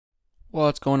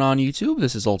What's going on YouTube?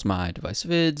 This is Ultimate Device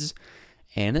Vids,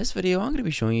 and in this video I'm going to be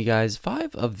showing you guys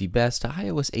 5 of the best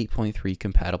iOS 8.3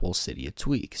 compatible Cydia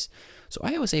tweaks. So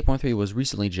iOS 8.3 was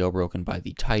recently jailbroken by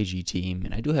the Cydia team,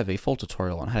 and I do have a full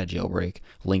tutorial on how to jailbreak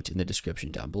linked in the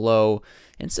description down below.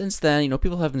 And since then,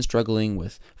 people have been struggling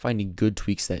with finding good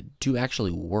tweaks that do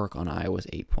actually work on iOS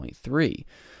 8.3.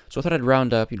 So I thought I'd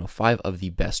round up, 5 of the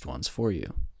best ones for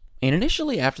you. And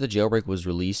initially, after the jailbreak was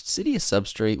released, Cydia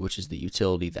Substrate, which is the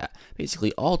utility that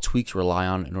basically all tweaks rely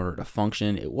on in order to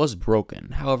function, it was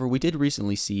broken. However, we did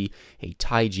recently see a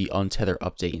Cydia untether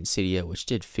update in Cydia, which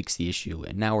did fix the issue,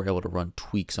 and now we're able to run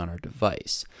tweaks on our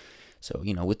device. So,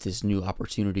 with this new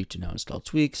opportunity to now install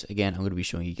tweaks, again, I'm going to be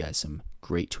showing you guys some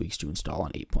great tweaks to install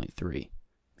on 8.3.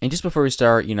 And just before we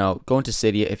start, go into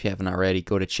Cydia if you haven't already,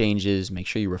 go to Changes, make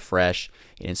sure you refresh,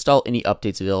 and install any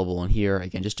updates available in here,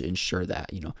 again, just to ensure that,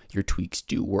 your tweaks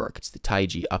do work. It's the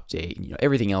Cydia update, and,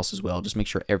 everything else as well. Just make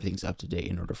sure everything's up to date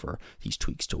in order for these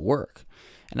tweaks to work.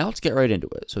 And now let's get right into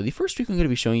it. So the first tweak I'm going to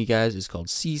be showing you guys is called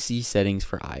CCSettings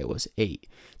for iOS 8.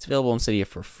 It's available in Cydia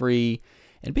for free.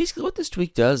 And basically what this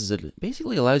tweak does is it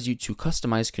basically allows you to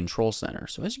customize Control Center.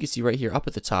 So as you can see right here up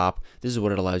at the top, this is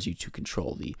what it allows you to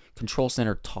control, the Control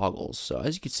Center toggles. So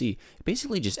as you can see, it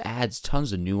basically just adds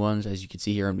tons of new ones, as you can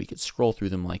see here, and we could scroll through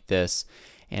them like this.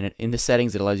 And in the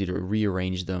settings, it allows you to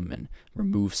rearrange them and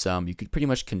remove some. You could pretty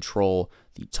much control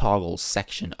the toggle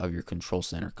section of your Control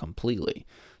Center completely.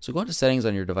 So go into Settings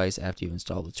on your device after you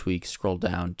install the tweak, scroll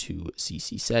down to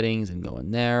CC Settings and go in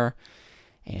there.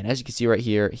 And as you can see right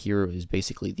here, here is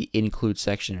basically the include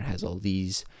section. It has all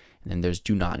these, and then there's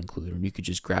do not include. And you could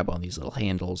just grab on these little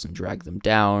handles and drag them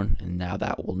down, and now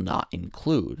that will not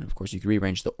include. And of course, you can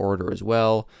rearrange the order as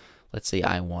well. Let's say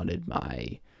I wanted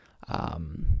my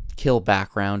kill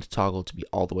background toggle to be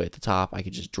all the way at the top. I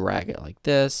could just drag it like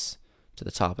this to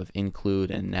the top of include,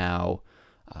 and now,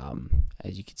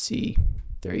 as you can see,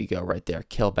 there you go right there.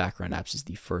 Kill background apps is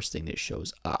the first thing that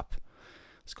shows up.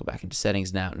 Let's go back into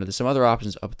settings now. Now there's some other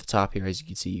options up at the top here. As you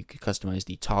can see, you could customize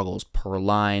the toggles per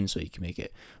line, so you can make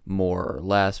it more or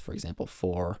less. For example,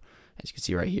 4. As you can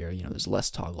see right here, there's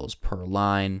less toggles per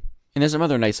line. And there's some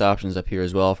other nice options up here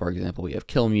as well. For example, we have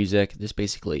kill music. This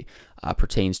basically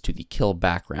pertains to the kill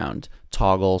background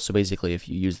toggle. So basically, if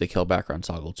you use the kill background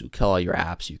toggle to kill all your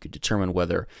apps, you could determine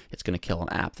whether it's going to kill an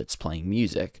app that's playing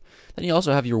music. Then you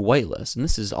also have your whitelist, and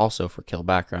this is also for kill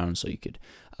background. So you could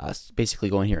basically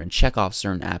go in here and check off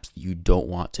certain apps that you don't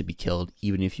want to be killed,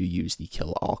 even if you use the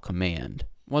kill all command.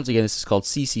 Once again, this is called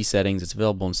CC Settings. It's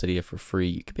available in Cydia for free.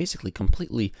 You can basically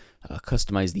completely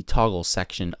customize the toggle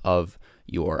section of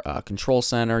your Control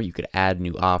Center. You could add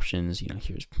new options.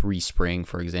 Here's respring,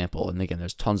 for example. And again,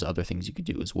 there's tons of other things you could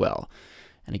do as well.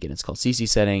 And again, it's called CC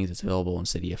Settings. It's available in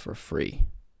Cydia for free.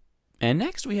 And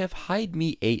next we have Hide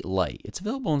Me 8 Lite. It's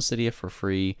available in Cydia for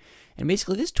free. And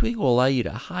basically this tweak will allow you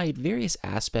to hide various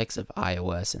aspects of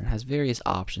iOS, and it has various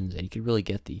options, and you can really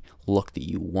get the look that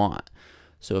you want.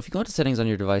 So if you go into settings on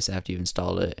your device after you've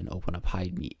installed it and open up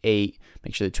Hide Me 8,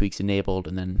 make sure the tweak's enabled,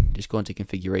 and then just go into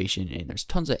configuration, and there's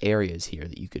tons of areas here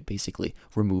that you could basically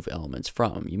remove elements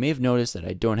from. You may have noticed that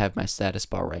I don't have my status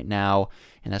bar right now,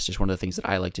 and that's just one of the things that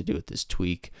I like to do with this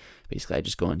tweak. Basically, I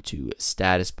just go into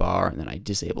status bar, and then I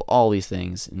disable all these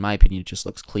things. In my opinion, it just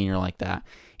looks cleaner like that.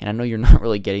 And I know you're not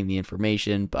really getting the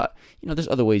information, but there's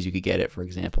other ways you could get it. For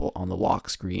example, on the lock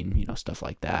screen, stuff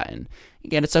like that. And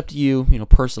again, it's up to you.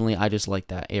 Personally, I just like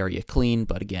that area clean.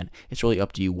 But again, it's really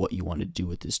up to you what you want to do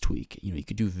with this tweak. You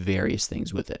could do various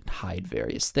things with it, hide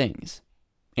various things.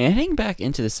 And heading back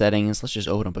into the settings, let's just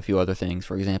open up a few other things.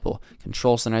 For example,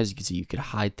 Control Center. As you can see, you could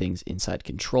hide things inside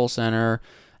Control Center.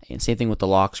 And same thing with the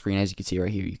lock screen. As you can see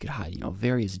right here, you could hide,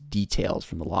 various details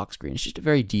from the lock screen. It's just a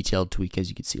very detailed tweak. As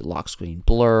you can see, lock screen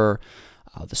blur,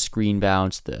 the screen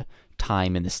bounce, the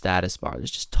time in the status bar.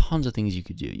 There's just tons of things you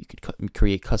could do. You could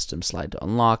create custom slide to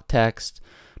unlock text,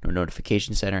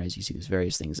 notification center. As you see, there's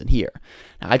various things in here.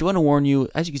 Now, I do want to warn you,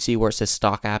 as you can see where it says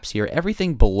stock apps here,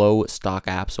 everything below stock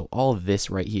apps, so all of this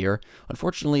right here,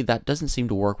 unfortunately, that doesn't seem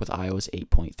to work with iOS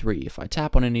 8.3. If I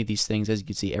tap on any of these things, as you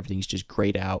can see, everything's just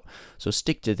grayed out. So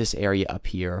stick to this area up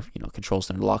here, Control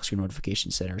Center, lock screen, notification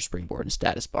center, springboard, and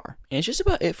status bar. And it's just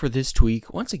about it for this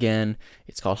tweak. Once again,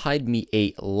 it's called Hide Me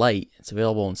 8 Lite. It's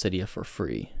available in Cydia for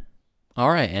free.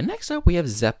 Alright, and next up we have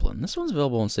Zeppelin. This one's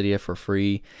available in Cydia for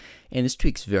free, And this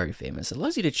tweak's very famous. It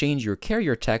allows you to change your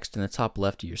carrier text in the top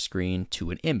left of your screen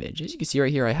to an image. As you can see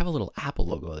right here, I have a little Apple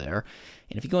logo there.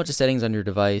 And if you go into settings on your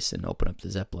device and open up the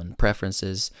Zeppelin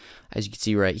preferences, as you can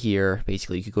see right here,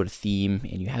 basically you could go to theme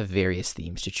and you have various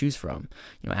themes to choose from.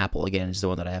 Apple again is the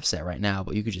one that I have set right now,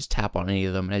 but you could just tap on any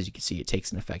of them, and as you can see, it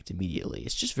takes an effect immediately.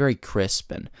 It's just very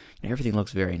crisp, and everything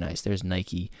looks very nice. There's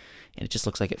Nike, and it just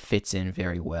looks like it fits in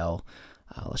very well.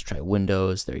 Let's try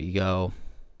Windows. There you go.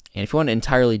 And if you want to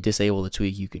entirely disable the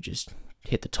tweak, you could just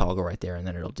hit the toggle right there, and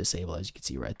then it'll disable, as you can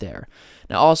see right there.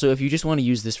 Now also, if you just want to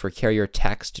use this for carrier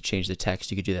text to change the text,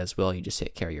 you could do that as well. You just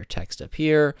hit carrier text up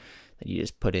here, then you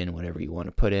just put in whatever you want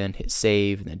to put in, hit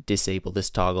save, and then disable this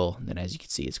toggle, and then as you can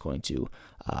see, it's going to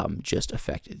just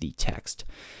affect the text.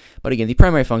 But again, the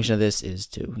primary function of this is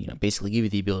to basically give you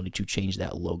the ability to change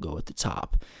that logo at the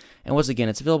top. And once again,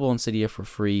 it's available in Cydia for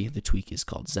free. The tweak is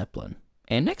called Zeppelin.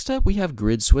 And next up, we have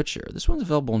GridSwitcher. This one's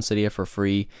available in Cydia for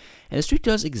free, and this tweak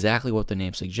does exactly what the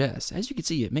name suggests. As you can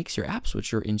see, it makes your app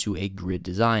switcher into a grid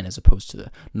design as opposed to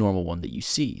the normal one that you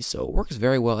see. So it works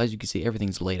very well. As you can see,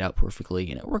 everything's laid out perfectly,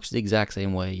 and it works the exact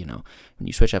same way. When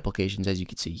you switch applications, as you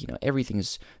can see,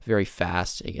 everything's very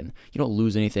fast. Again, you don't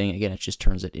lose anything. Again, it just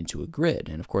turns it into a grid.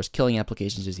 And of course, killing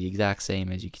applications is the exact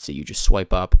same. As you can see, you just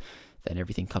swipe up, then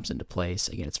everything comes into place.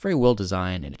 Again, it's very well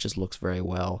designed, and it just looks very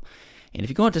well. And if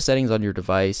you go into settings on your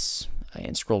device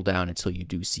and scroll down until you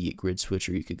do see a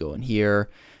GridSwitcher, you could go in here,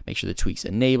 make sure the tweak's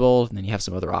enabled, and then you have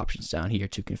some other options down here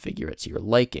to configure it to your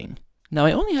liking. Now,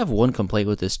 I only have one complaint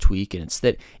with this tweak, and it's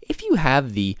that if you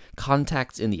have the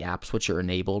contacts in the app switcher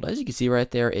enabled, as you can see right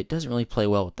there, it doesn't really play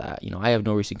well with that. I have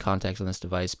no recent contacts on this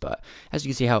device, but as you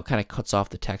can see how it kind of cuts off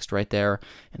the text right there,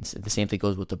 and the same thing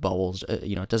goes with the bubbles.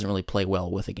 It doesn't really play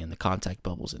well with, again, the contact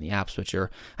bubbles in the app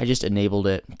switcher. I just enabled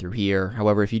it through here.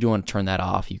 However, if you do want to turn that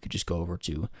off, you could just go over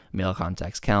to Mail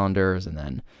Contacts Calendars, and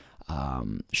then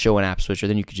show an app switcher,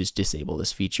 then you could just disable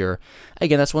this feature.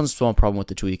 Again, that's one small problem with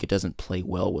the tweak. It doesn't play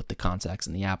well with the contacts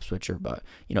in the app switcher, but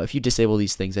if you disable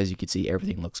these things, as you can see,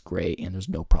 everything looks great and there's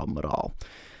no problem at all.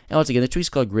 And once again, the tweak's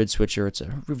called GridSwitcher. It's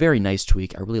a very nice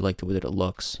tweak. I really like the way that it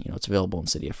looks. It's available in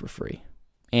Cydia for free.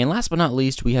 And last but not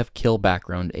least, we have Kill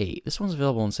Background 8. This one's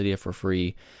available in Cydia for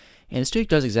free. And this tweak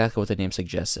does exactly what the name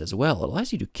suggests as well. It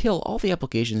allows you to kill all the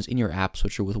applications in your app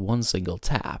switcher with one single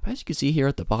tap. As you can see here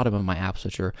at the bottom of my app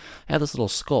switcher, I have this little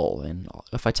skull, and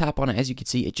if I tap on it, as you can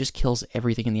see, it just kills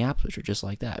everything in the app switcher just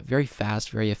like that. Very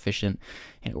fast, very efficient,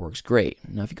 and it works great.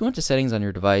 Now, if you go into settings on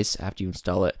your device after you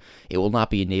install it, it will not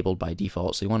be enabled by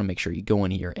default, so you want to make sure you go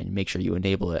in here and make sure you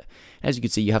enable it. As you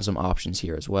can see, you have some options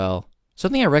here as well.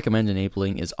 Something I recommend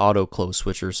enabling is auto close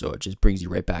switcher, so it just brings you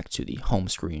right back to the home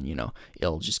screen.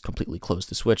 It'll just completely close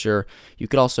the switcher. You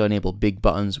could also enable big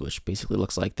buttons, which basically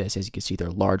looks like this. As you can see, they're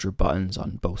larger buttons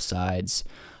on both sides.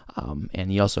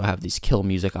 And you also have these kill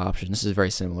music options. This is very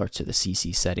similar to the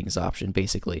CCSettings option.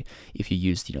 Basically, if you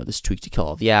use this tweak to kill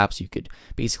all the apps, you could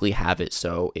basically have it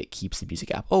so it keeps the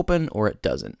music app open or it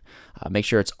doesn't. Make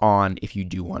sure it's on if you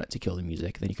do want it to kill the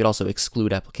music. Then you could also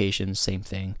exclude applications. Same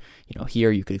thing.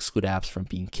 Here you could exclude apps from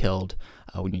being killed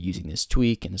when you're using this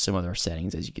tweak, and some other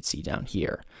settings, as you can see down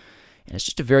here. And it's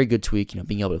just a very good tweak,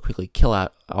 being able to quickly kill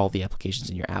out all the applications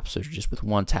in your app switcher just with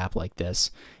one tap like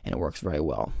this, and it works very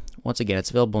well. Once again, it's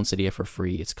available in Cydia for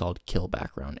free. It's called Kill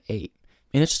Background 8.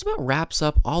 And it just about wraps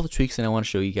up all the tweaks that I want to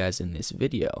show you guys in this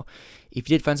video. If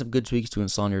you did find some good tweaks to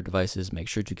install on your devices, make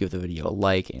sure to give the video a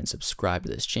like and subscribe to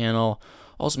this channel.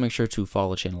 Also, make sure to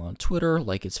follow the channel on Twitter,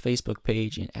 like its Facebook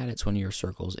page, and add it to one of your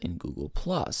circles in Google+.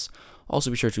 Also,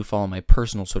 be sure to follow my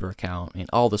personal Twitter account, and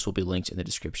all this will be linked in the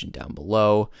description down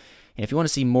below. And if you want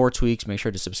to see more tweaks, make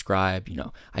sure to subscribe.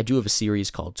 I do have a series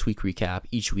called Tweak Recap.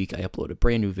 Each week I upload a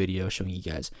brand new video showing you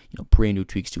guys, brand new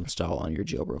tweaks to install on your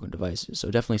jailbroken devices.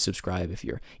 So definitely subscribe if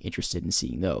you're interested in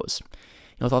seeing those.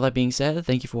 And with all that being said,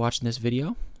 thank you for watching this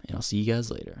video, and I'll see you guys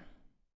later.